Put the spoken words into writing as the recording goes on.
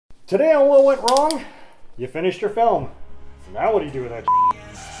Today on What Went Wrong, you finished your film. So now what do you do with that?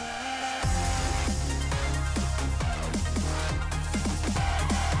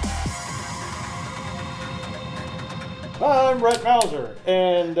 I'm Brett Mauser,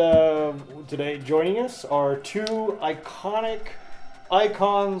 and today joining us are two iconic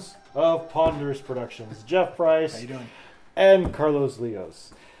icons of Ponderous Productions, Jeff Price How you doing? and Carlos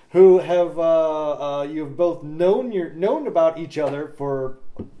Leos, who have you've both known about each other for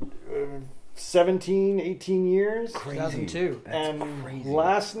 17, 18 years. Crazy. 2002. And crazy.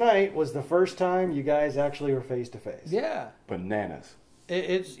 Last night was the first time you guys actually were face to face. Yeah. Bananas.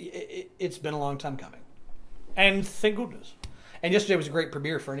 It's been a long time coming. And thank goodness. And yesterday was a great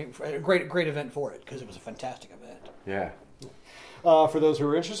premiere for a great event for it, because it was a fantastic event. Yeah. For those who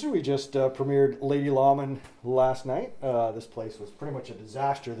are interested, we just premiered Lady Lawman last night. This place was pretty much a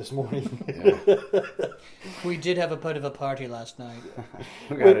disaster this morning. Yeah. We did have a bit of a party last night.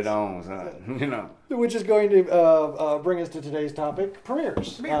 We got it on, son. You know. Which is going to bring us to today's topic: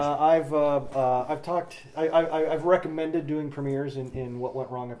 premieres. I've recommended doing premieres in What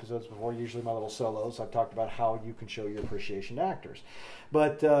Went Wrong episodes before. Usually my little solos. I've talked about how you can show your appreciation to actors.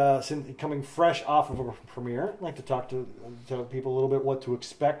 But since coming fresh off of a premiere, I'd like to talk to people a little bit what to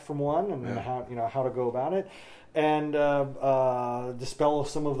expect from one and how to go about it, and dispel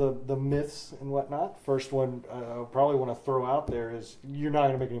some of the myths and whatnot. First one I probably want to throw out there is you're not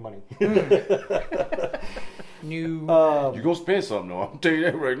going to make any money. New. You're going to spend something, though. I'll tell you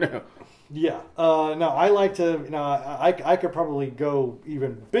that right now. Yeah. No, I like to, I could probably go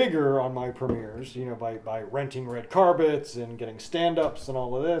even bigger on my premieres, by renting red carpets and getting stand-ups and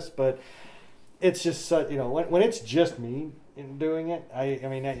all of this. But it's just, when it's just me doing it,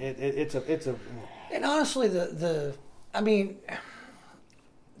 it's a. And honestly, this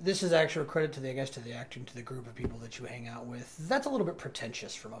is actual credit to the acting, to the group of people that you hang out with. That's a little bit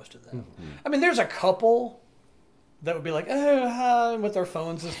pretentious for most of them. Mm-hmm. There's a couple that would be like, with their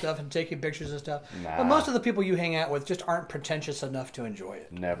phones and stuff and taking pictures and stuff. Nah. But most of the people you hang out with just aren't pretentious enough to enjoy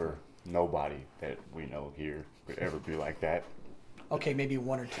it. Never. Nobody that we know here would ever be like that. Okay, maybe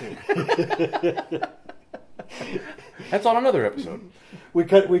one or two. That's on another episode. We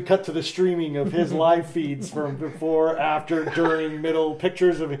cut to the streaming of his live feeds from before, after, during, middle,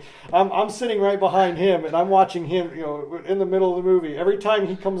 pictures of him. I'm sitting right behind him, and I'm watching him, in the middle of the movie. Every time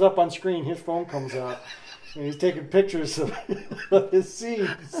he comes up on screen, his phone comes out. And he's taking pictures of his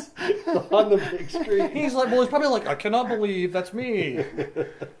scenes on the big screen. He's like, well, he's probably like, I cannot believe that's me.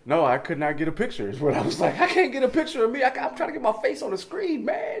 No, I could not get a picture. Is what I was like. I can't get a picture of me. I'm trying to get my face on the screen,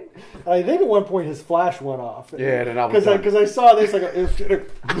 man. I think at one point his flash went off. Yeah, then I was done. Because I saw this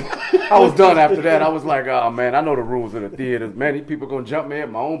I was done after that. I was like, oh man, I know the rules in the theaters. Man, these people gonna jump me at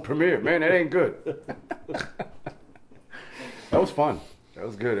my own premiere. Man, that ain't good. That was fun. That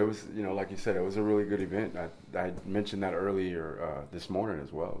was good. It was, like you said, it was a really good event. I mentioned that earlier this morning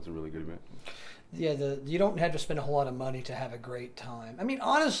as well. It was a really good event. Yeah, you don't have to spend a whole lot of money to have a great time.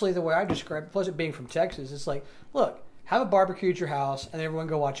 Honestly, the way I describe it, plus it being from Texas, it's like, look, have a barbecue at your house, and everyone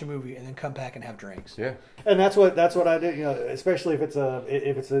go watch a movie, and then come back and have drinks. Yeah, and that's what I did. Especially if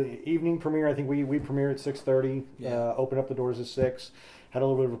it's an evening premiere. I think we premiere at 6:30. Yeah. Open up the doors at 6. Had a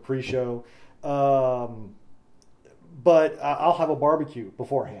little bit of a pre-show. But I'll have a barbecue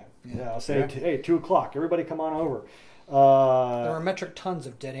beforehand. Yeah. I'll say, hey, 2 o'clock, everybody come on over. There are metric tons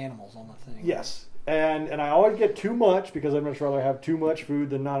of dead animals on the thing. Yes. And I always get too much because I'd much rather have too much food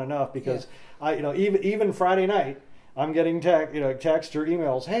than not enough, because even Friday night, I'm getting text or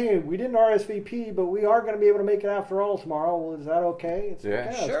emails, hey, we didn't RSVP, but we are going to be able to make it after all tomorrow. Well, is that okay? Sure,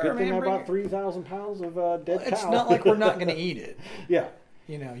 it's a good thing I bought 3,000 pounds of dead cow. It's not like we're not going to eat it. Yeah.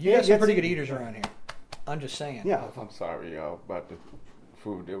 You got some pretty good eaters around here. I'm just saying. Yeah. I'm sorry, y'all, about the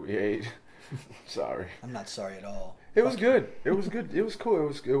food that we ate. Sorry. I'm not sorry at all. It was good. It was good. It was cool.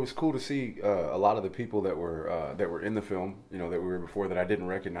 It was cool to see a lot of the people that were in the film, that we were before, that I didn't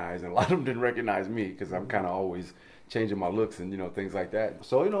recognize, and a lot of them didn't recognize me because I'm kind of always changing my looks and things like that.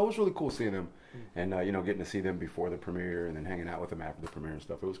 So it was really cool seeing them, and getting to see them before the premiere and then hanging out with them after the premiere and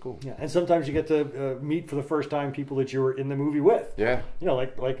stuff. It was cool. Yeah, and sometimes you get to meet for the first time people that you were in the movie with. Yeah.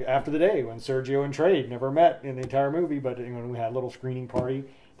 Like After the Day, when Sergio and Trey never met in the entire movie, but when we had a little screening party,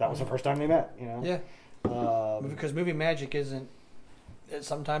 that was the first time they met. Yeah. Because movie magic isn't.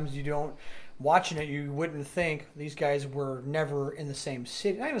 Sometimes you don't. Watching it, you wouldn't think these guys were never in the same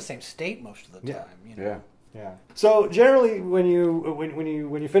city, not even the same state most of the time. Yeah. Yeah. So generally, when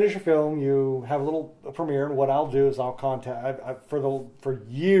you finish a film, you have a little premiere, and what I'll do is I'll contact. For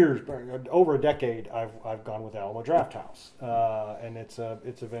years, over a decade, I've gone with Alamo Draft House, and it's a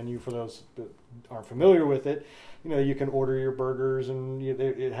venue for those that aren't familiar with it. You can order your burgers, and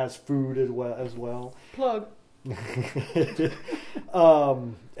it has food as well. Plug.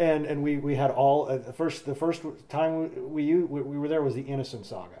 And we had all the first time we were there was the Innocent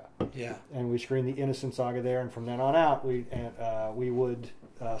Saga. Yeah. And we screened the Innocent Saga there, and from then on out, we would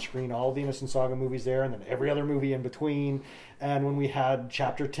screen all the Innocent Saga movies there, and then every other movie in between. And when we had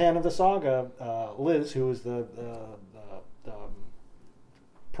Chapter 10 of the saga, Liz, who was the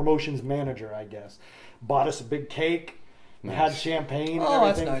promotions manager, I guess, bought us a big cake, and had champagne and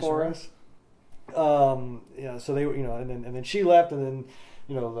everything nice for us. So they, and then she left, and then,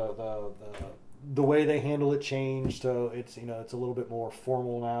 the way they handle it changed, so it's it's a little bit more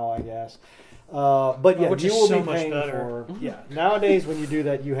formal now, I guess. But yeah, which you is will so be much paying better. for nowadays when you do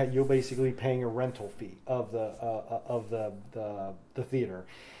that, you'll basically be paying a rental fee of the theater.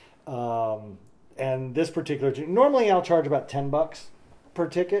 And this particular, normally I'll charge about $10 per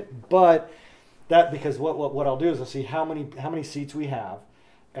ticket, but that because what I'll do is I'll see how many seats we have.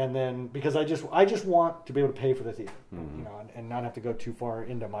 And then, because I just want to be able to pay for the theater, and not have to go too far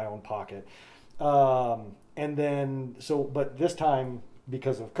into my own pocket. And then, but this time,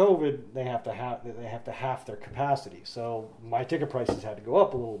 because of COVID, they have to half their capacity. So my ticket prices had to go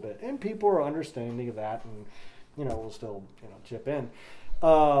up a little bit, and people are understanding of that, and we'll still chip in.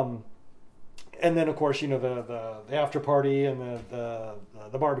 And then, of course, the after party and the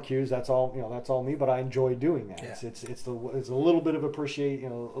barbecues. That's all me. But I enjoy doing that. Yeah. It's a little bit of a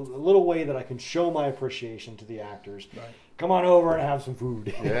little way that I can show my appreciation to the actors. Right. Come on over and have some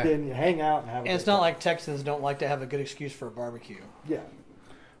food, Yeah. and hang out and have. And it's not like Texans don't like to have a good excuse for a barbecue. Yeah.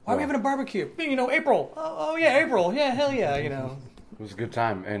 Why are we having a barbecue? April. Oh yeah, April. Yeah, hell yeah. It was a good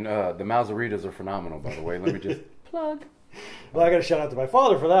time, and the Mauseritas are phenomenal, by the way. Let me just plug. Well, I got to shout out to my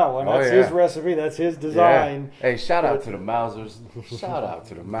father for that one. That's his recipe. That's his design. Yeah. Hey, shout out to the Mausers. Shout out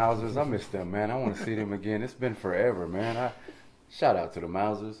to the Mausers. I miss them, man. I want to see them again. It's been forever, man. Shout out to the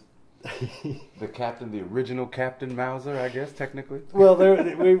Mausers. The original Captain Mauser, I guess, technically. Well,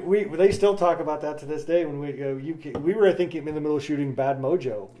 they still talk about that to this day. When we were, I think, in the middle of shooting Bad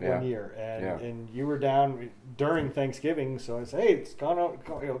Mojo one year, and you were down during Thanksgiving. So I said, "Hey, it's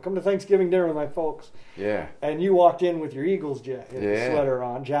come to Thanksgiving dinner with my folks." Yeah. And you walked in with your Eagles sweater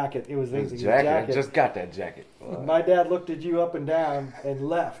on, jacket. It was jacket. I just got that jacket. My dad looked at you up and down and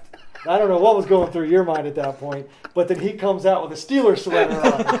left. I don't know what was going through your mind at that point, but then he comes out with a Steelers sweater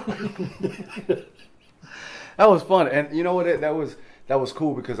on. That was fun, and you know what? That was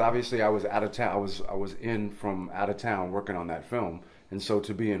cool because obviously I was out of town. I was in from out of town working on that film, and so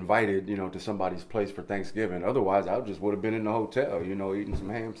to be invited, to somebody's place for Thanksgiving. Otherwise, I just would have been in the hotel, eating some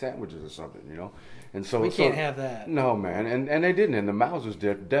ham sandwiches or something, And so we can't have that. No, man, and they didn't. And the Mausers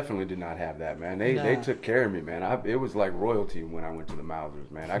definitely did not have that, man. They took care of me, man. It was like royalty when I went to the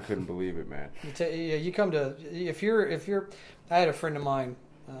Mausers, man. I couldn't believe it, man. You come to if you're. I had a friend of mine.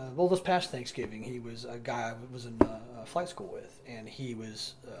 This past Thanksgiving, he was a guy I was in flight school with, and he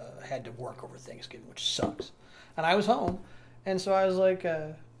was had to work over Thanksgiving, which sucks. And I was home, and so I was like,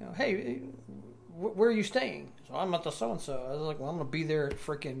 hey, where are you staying? So I'm at the so-and-so. I was like, well, I'm going to be there at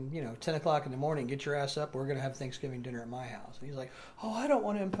freaking, 10 o'clock in the morning. Get your ass up. We're going to have Thanksgiving dinner at my house. And he's like, oh, I don't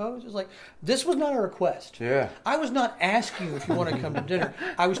want to impose. It's like, this was not a request. Yeah. I was not asking you if you want to come to dinner.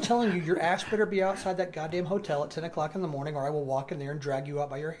 I was telling you, your ass better be outside that goddamn hotel at 10 o'clock in the morning, or I will walk in there and drag you out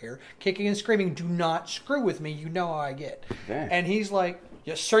by your hair, kicking and screaming, do not screw with me. You know how I get. Damn. And he's like,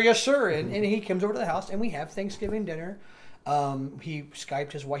 yes, sir, yes, sir. And he comes over to the house, and we have Thanksgiving dinner. He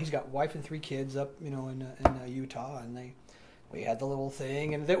Skyped his wife. He's got wife and 3 kids up, in Utah, and we had the little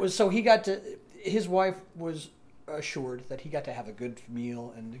thing, and his wife was assured that he got to have a good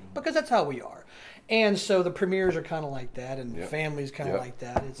meal, and because that's how we are, and so the premieres are kind of like that, and the family's kind of like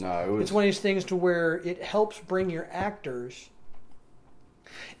that. It's one of these things to where it helps bring your actors.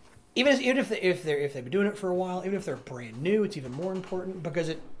 Even if they've been doing it for a while, even if they're brand new, it's even more important because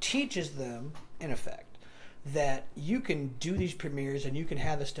it teaches them, in effect, that you can do these premieres and you can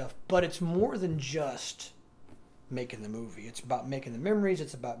have this stuff, but it's more than just making the movie. It's about making the memories.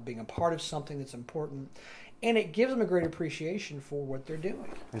 It's about being a part of something that's important, and it gives them a great appreciation for what they're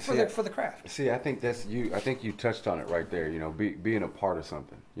doing for the craft. See, I think that's you. I think you touched on it right there. Being a part of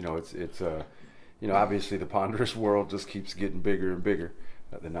something. It's obviously the ponderous world just keeps getting bigger and bigger.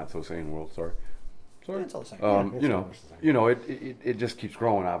 The not so sane world. Sorry. Yeah, it's all the same. It just keeps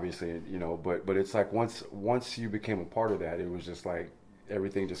growing, obviously, but it's like once you became a part of that, it was just like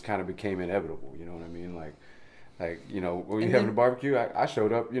everything just kind of became inevitable. You know what I mean? Like you know, when you're having a barbecue, I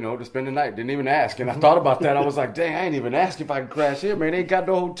showed up, you know, to spend the night. Didn't even ask. And I thought about that. I was like, dang, I ain't even asked if I could crash here, man. They ain't got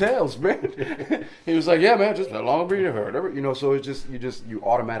no hotels, man. He was like, yeah, man, just how long be there, whatever. You know, so it's just you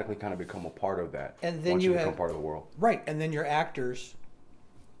automatically kind of become a part of that. And then once you become part of the world. Right. And then your actors,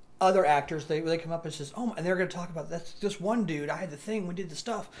 other actors, they come up and says, oh, and they're going to talk about that's this one dude. I had the thing. We did the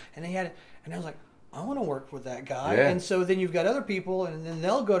stuff. And they had it. And I was like, I want to work with that guy. Yeah. And so then you've got other people, and then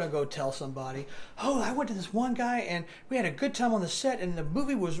they'll go tell somebody, oh, I went to this one guy, and we had a good time on the set, and the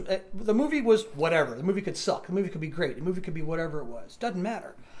movie was whatever. The movie could suck. The movie could be great. The movie could be whatever it was. Doesn't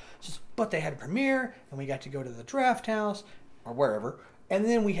matter. But they had a premiere, and we got to go to the draft house, or wherever, and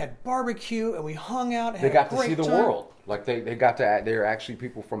then we had barbecue, and we hung out. And they had got a to see great the time. world. Like they're actually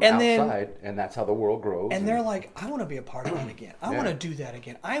people from And outside, and that's how the world grows. And they're like, I want to be a part of that again. I Yeah. want to do that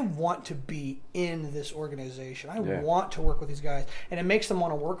again. I want to be in this organization. I Yeah. want to work with these guys. And it makes them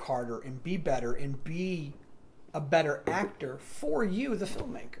want to work harder and be better and be a better actor for you, the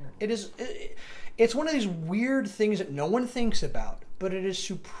filmmaker. It's one of these weird things that no one thinks about, but it is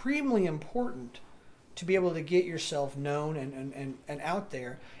supremely important to be able to get yourself known and out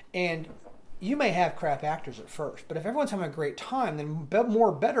there. And you may have crap actors at first, but if everyone's having a great time, then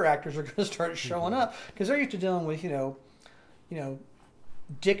more better actors are going to start showing up because they're used to dealing with, you know,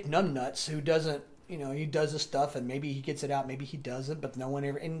 Dick Numbnuts who doesn't, you know, he does this stuff and maybe he gets it out, maybe he doesn't, but no one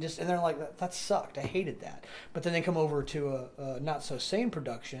ever, and they're like, that sucked. I hated that. But then they come over to a not so sane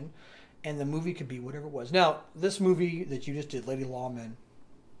production, and the movie could be whatever it was. Now, this movie that you just did, Lady Lawman,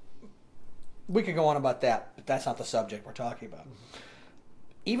 we could go on about that, but that's not the subject we're talking about.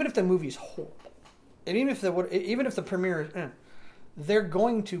 Even if the movie's horrible, and even if the premiere is, they're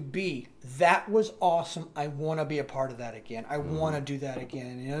going to be, that was awesome. I want to be a part of that again. I want to do that again.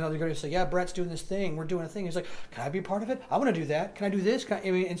 And, you know, they're going to say, yeah, Brett's doing this thing. We're doing a thing. He's like, can I be a part of it? I want to do that. Can I do this?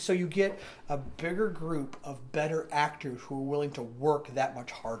 And so you get a bigger group of better actors who are willing to work that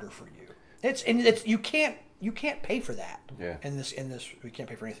much harder for you. You can't pay for that. Yeah. In this, we can't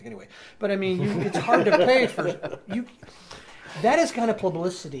pay for anything anyway. But I mean, it's hard to pay for you. That is kind of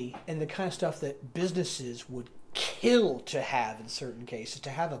publicity and the kind of stuff that businesses would kill to have in certain cases, to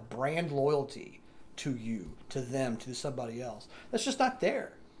have a brand loyalty to you, to them, to somebody else. That's just not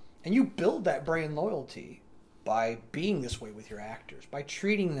there. And you build that brand loyalty by being this way with your actors, by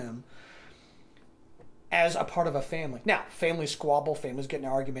treating them as a part of a family. Now, families squabble, families get in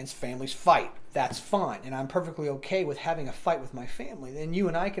arguments, families fight. That's fine. And I'm perfectly okay with having a fight with my family. Then you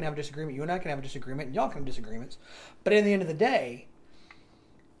and I can have a disagreement, you and I can have a disagreement, and y'all can have disagreements. But at the end of the day,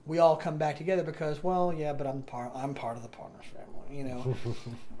 we all come back together because, well, yeah, but I'm part of the Partners family, you know.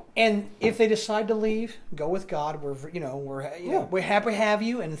 And if they decide to leave, go with God. We're happy to have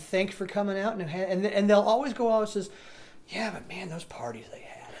you, and thanks for coming out. And they'll always go out and says, yeah, but man, those parties they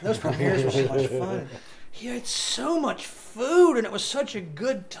had, those premieres were so much fun. He had so much food, and it was such a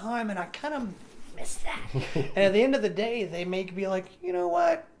good time, and I kind of miss that. And at the end of the day, they may be like, you know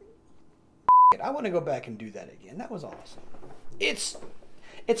what? I want to go back and do that again. That was awesome. It's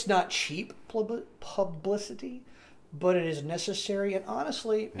not cheap publicity, but it is necessary, and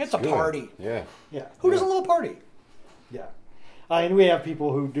honestly, it's a good. party. Yeah. Yeah. Who doesn't love a party? Yeah. And we have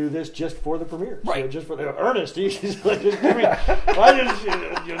people who do this just for the premiere. Right. So just for the Ernest. He's like, just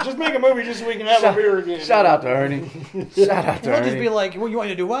make a movie just so we can have a beer again. Shout out to Ernie. Shout out to We'll Ernie. just be like, well, you want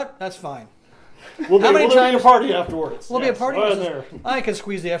to do what? That's fine. We'll How many be times- a party afterwards. We'll be a party. Right there. I can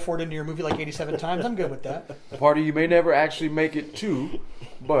squeeze the F word into your movie like 87 times. I'm good with that. A party you may never actually make it to,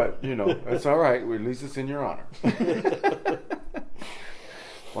 but, you know, that's all right. At least it's in your honor.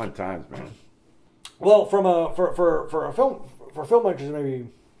 Fun times, man. Well, for filmmakers maybe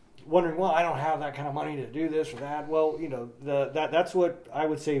wondering, well, I don't have that kind of money to do this or that. Well, you know, that's what I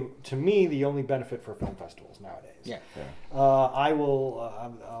would say, to me, the only benefit for film festivals nowadays. Yeah.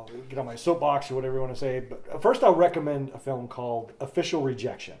 I'll get on my soapbox or whatever you want to say, but first I'll recommend a film called Official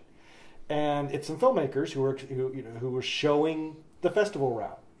Rejection, and it's some filmmakers who were showing the festival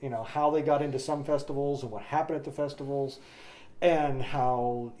route, you know, how they got into some festivals and what happened at the festivals, and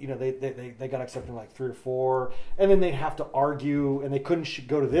how, you know, they got accepted in like 3 or 4, and then they'd have to argue, and they couldn't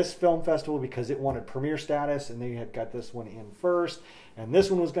go to this film festival because it wanted premiere status, and they had got this one in first, and this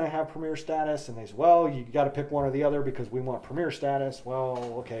one was going to have premiere status, and they said, well, you got to pick one or the other because we want premiere status. Well,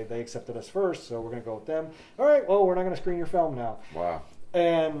 okay, they accepted us first, so we're going to go with them. All right, well, we're not going to screen your film now. Wow.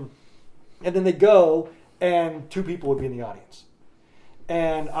 And then they go, and 2 people would be in the audience.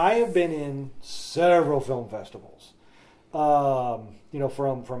 And I have been in several film festivals. You know,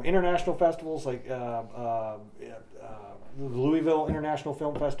 from international festivals like Louisville International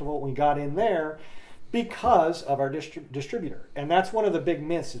Film Festival. When we got in there, because of our distributor. And that's one of the big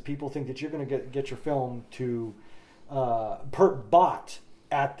myths, is people think that you're going to get your film to bought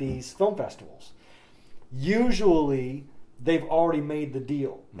at these film festivals. Usually they've already made the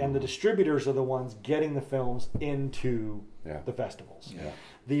deal, and the distributors are the ones getting the films into the festivals. Yeah.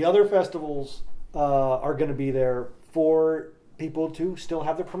 The other festivals are going to be there for people to still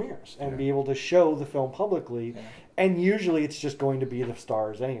have their premieres and be able to show the film publicly. Yeah. And usually it's just going to be the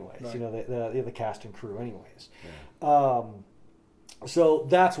stars anyways, right. You know, the cast and crew anyways. Yeah. So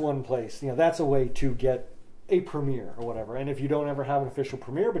that's one place, you know, that's a way to get a premiere or whatever. And if you don't ever have an official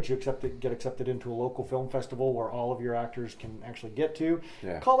premiere, but you get accepted into a local film festival where all of your actors can actually get to,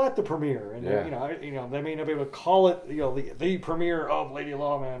 call that the premiere. And you know, they may not be able to call it, you know, the premiere of Lady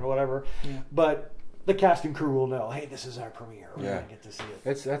Lawman or whatever, but the cast and crew will know, hey, this is our premiere. We're gonna get to see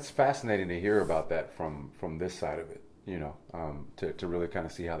it. That's fascinating to hear about that from this side of it. You know, to really kind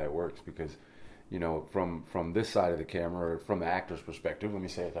of see how that works, because, you know, from this side of the camera, or from the actor's perspective, let me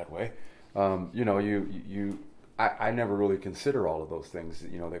say it that way. You know, I never really consider all of those things,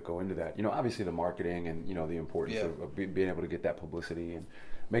 you know, that go into that. You know, obviously the marketing and, you know, the importance of being able to get that publicity and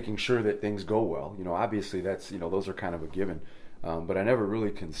making sure that things go well. You know, obviously that's, you know, those are kind of a given. But I never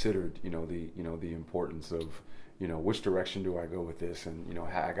really considered, you know, the importance of, you know, which direction do I go with this, and, you know,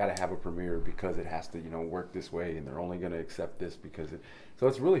 I got to have a premiere because it has to, you know, work this way, and they're only going to accept this because it. So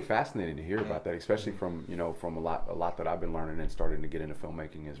it's really fascinating to hear about that, especially from, you know, from a lot that I've been learning and starting to get into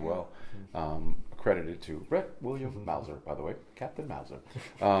filmmaking as well. Credited to Brett William Mauser, by the way, Captain Mauser.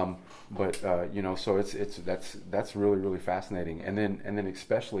 But you know, so that's really, really fascinating, and then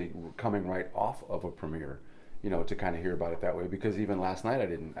especially coming right off of a premiere, you know, to kind of hear about it that way, because even last night I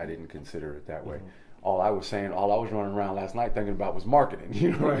didn't consider it that way. All I was running around last night thinking about was marketing.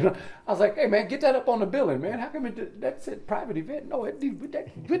 You know, right. I was like, "Hey man, get that up on the billing, man. How come that's a private event? No,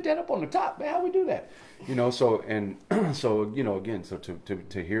 put that up on the top, man. How we do that?" You know, so you know, again, so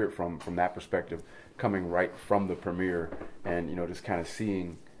to hear it from that perspective, coming right from the premiere, and, you know, just kind of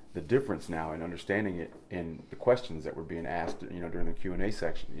seeing the difference now and understanding it in the questions that were being asked, you know, during the Q&A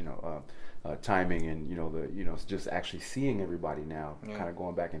section, you know, timing, and, you know, just actually seeing everybody now, kind of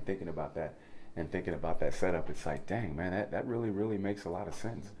going back and thinking about that. And thinking about that setup, it's like, dang, man, that really, really makes a lot of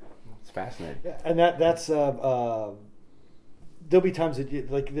sense. It's fascinating. Yeah, and that's there'll be times that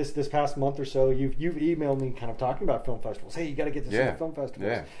like this past month or so, you've emailed me kind of talking about film festivals. Hey, you got to get this in the film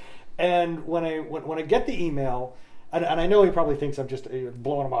festivals. Yeah. And when I get the email, and I know he probably thinks I'm just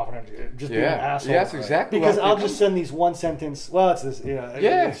blowing him off and just being an asshole. Yeah, that's exactly. Because I'll just send these one sentence. Well, it's this.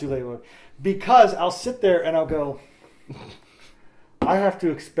 It's too late. Because I'll sit there and I'll go. I'm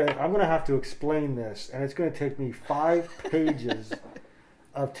going to have to explain this, and it's going to take me 5 pages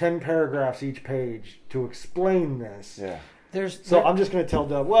of 10 paragraphs each page to explain this. Yeah. I'm just going to tell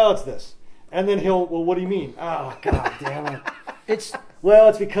Doug, well, it's this. And then well, what do you mean? Oh, God damn it. It's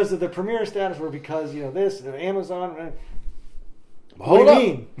because of the premiere status, or because, you know, this, Amazon. What do you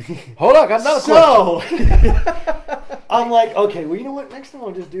mean? Hold on, got another question. I'm like, okay, well, you know what? Next time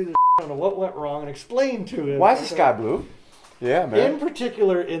I'll just do this. I don't know what went wrong, and explain to him. Why is the sky blue? Yeah, man.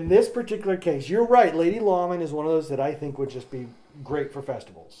 In this particular case, you're right. Lady Lawman is one of those that I think would just be great for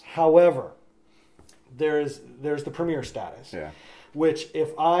festivals. However, there's the premiere status, which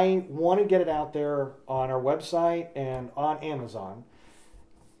if I want to get it out there on our website and on Amazon,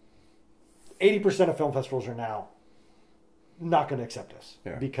 80% of film festivals are now not going to accept us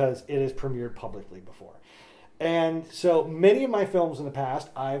because it is premiered publicly before. And so many of my films in the past,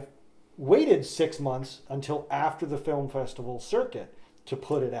 I've waited 6 months until after the film festival circuit to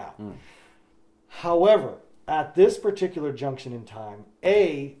put it out. However, at this particular junction in time,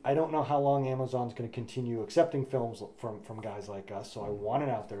 I don't know how long Amazon's going to continue accepting films from guys like us, so I want it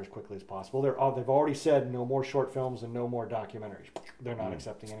out there as quickly as possible. They've already said no more short films and no more documentaries. They're not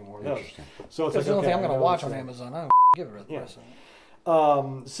accepting any more of those. So it's the only thing I'm going to watch on Amazon. I don't give it a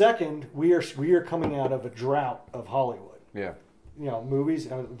rest. Second, we are coming out of a drought of Hollywood. Yeah. You know, movies.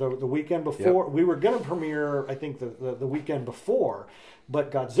 The weekend before, we were going to premiere, I think, the weekend before, but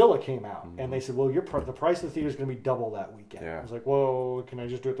Godzilla came out, and they said, well, the price of the theater is going to be double that weekend. I was like, whoa, can I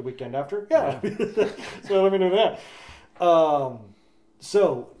just do it the weekend after? Yeah. So let me do that.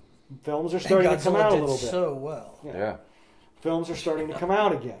 So films are starting to come out a little bit. So well. Yeah. Films are starting to come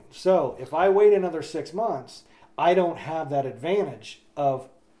out again. So if I wait another 6 months, I don't have that advantage of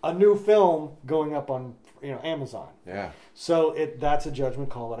a new film going up on Amazon. Yeah. So that's a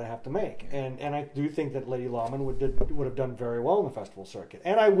judgment call that I have to make, and I do think that Lady Lawman would have done very well in the festival circuit,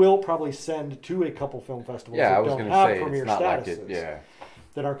 and I will probably send to a couple film festivals that don't have premiere statuses,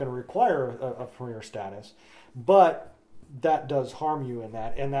 that aren't going to require a premiere status. But that does harm you in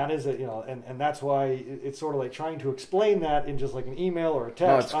that, and that is a, and that's why it's sort of like trying to explain that in just like an email or a text.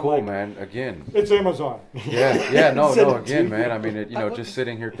 No, it's I'm cool, like, man. Again, it's Amazon. Yeah, no, Send it to again, you. man. I mean, just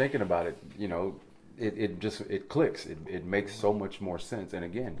sitting here thinking about it, it clicks. It makes so much more sense. And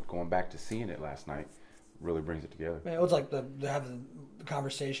again, going back to seeing it last night really brings it together. Man, it was like having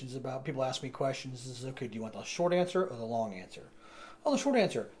conversations about people ask me questions. This is okay. Do you want the short answer or the long answer? Oh, the short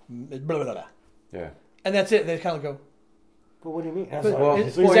answer. Blah, blah, blah. Yeah. And that's it. They kind of go. But what do you mean? Well,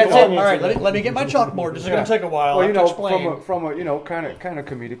 So you that's say it. long All right, answer. let me get my chalkboard. This is going to take a while. Well, I have to explain. from a kind of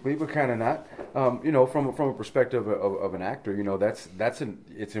comedically, but kind of not. From a perspective of an actor,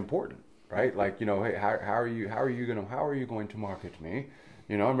 it's important, right? Like, hey, how are you going to market me?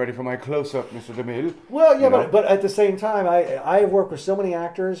 I'm ready for my close up, Mr. DeMille. Well, yeah, but at the same time, I have worked with so many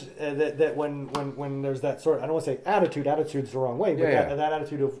actors that when there's that sort of, I don't want to say attitude's the wrong way, but that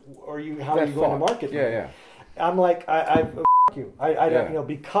attitude of how are you going to market me? Yeah. I'm like, I you. I don't,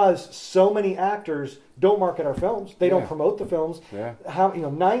 because so many actors don't market our films. They don't promote the films. Yeah.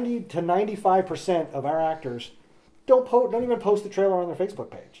 90 to 95% of our actors don't even post the trailer on their Facebook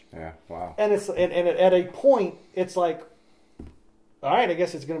page. Yeah. Wow. And it's and at a point, it's like, all right, I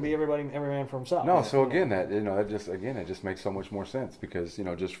guess it's going to be every man for himself. No, so again, it just makes so much more sense because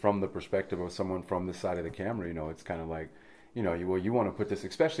just from the perspective of someone from the side of the camera, it's kind of like, you want to put this,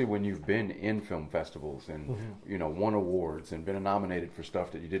 especially when you've been in film festivals and won awards and been nominated for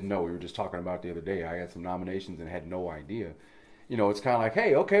stuff that you didn't know. We were just talking about the other day. I had some nominations and had no idea. It's kind of like,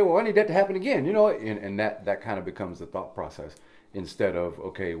 hey, okay, well, I need that to happen again. And that kind of becomes the thought process instead of,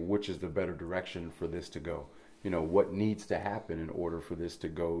 okay, which is the better direction for this to go. What needs to happen in order for this to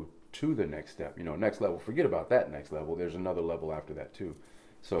go to the next step? Next level. Forget about that next level. There's another level after that too.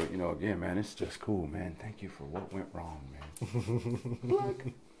 So, again, man, it's just cool, man. Thank you for what went wrong, man.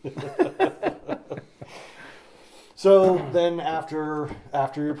 So then after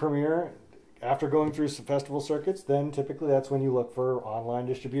your premiere, after going through some festival circuits, then typically that's when you look for online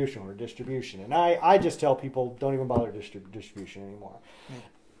distribution or distribution. And I just tell people, don't even bother distribution anymore.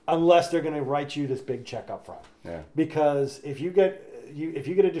 Unless they're going to write you this big check up front. Yeah. Because if you get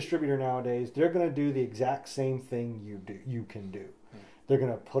a distributor nowadays, they're going to do the exact same thing you can do. They're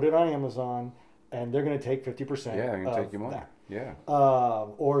going to put it on Amazon, and they're going to take 50%. Yeah, they're going to take your money. That. Yeah.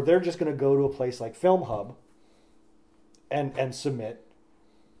 Or they're just going to go to a place like Film Hub and submit,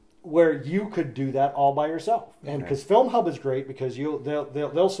 where you could do that all by yourself. And because Film Hub is great because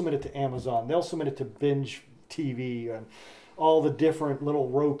they'll submit it to Amazon, they'll submit it to Binge TV and all the different little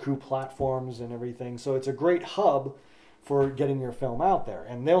Roku platforms and everything. So it's a great hub for getting your film out there,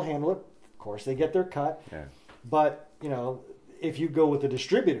 and they'll handle it. Of course, they get their cut. Yeah. But if you go with a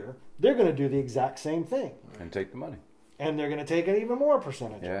distributor, they're going to do the exact same thing and take the money, and they're going to take an even more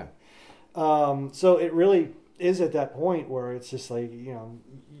percentage. Yeah. So it really is at that point where it's just like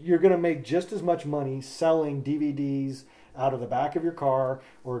you're going to make just as much money selling DVDs out of the back of your car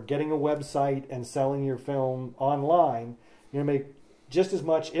or getting a website and selling your film online. You're going to make just as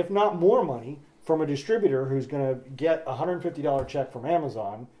much, if not more money, from a distributor who's going to get a $150 check from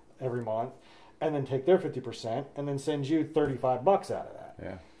Amazon every month and then take their 50% and then send you $35 out of that.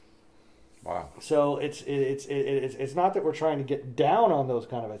 Yeah. Wow. So it's not that we're trying to get down on those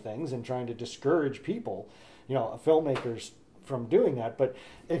kind of things and trying to discourage people, filmmakers from doing that. But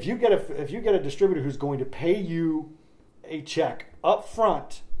if you get a distributor who's going to pay you a check up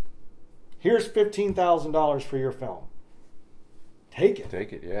front, here's $15,000 for your film. Take it.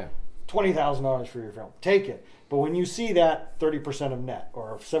 Take it, yeah. $20,000 for your film. Take it. But when you see that 30% of net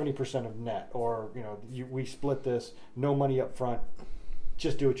or 70% of net or, we split this, no money up front,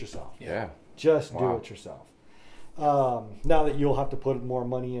 just do it yourself. Yeah. Just do it yourself. Now that you'll have to put more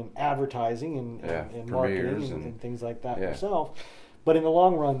money in advertising and marketing and things like that yourself. But in the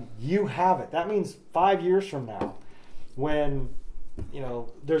long run, you have it. That means 5 years from now when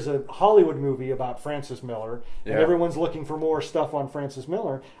there's a Hollywood movie about Francis Miller and everyone's looking for more stuff on Francis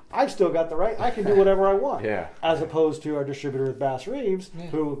Miller, I've still got the right. I can do whatever I want. As opposed to our distributor with Bass Reeves,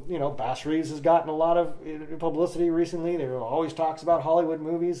 who, Bass Reeves has gotten a lot of publicity recently. There always talks about Hollywood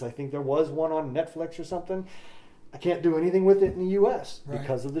movies. I think there was one on Netflix or something. I can't do anything with it in the U.S.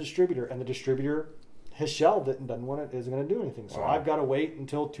 because of the distributor. And the distributor has shelved it and isn't going to do anything. So I've got to wait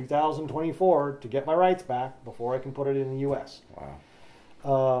until 2024 to get my rights back before I can put it in the U.S. Wow.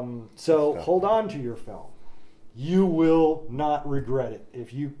 So hold on to your film. You will not regret it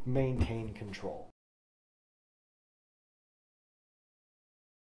if you maintain control.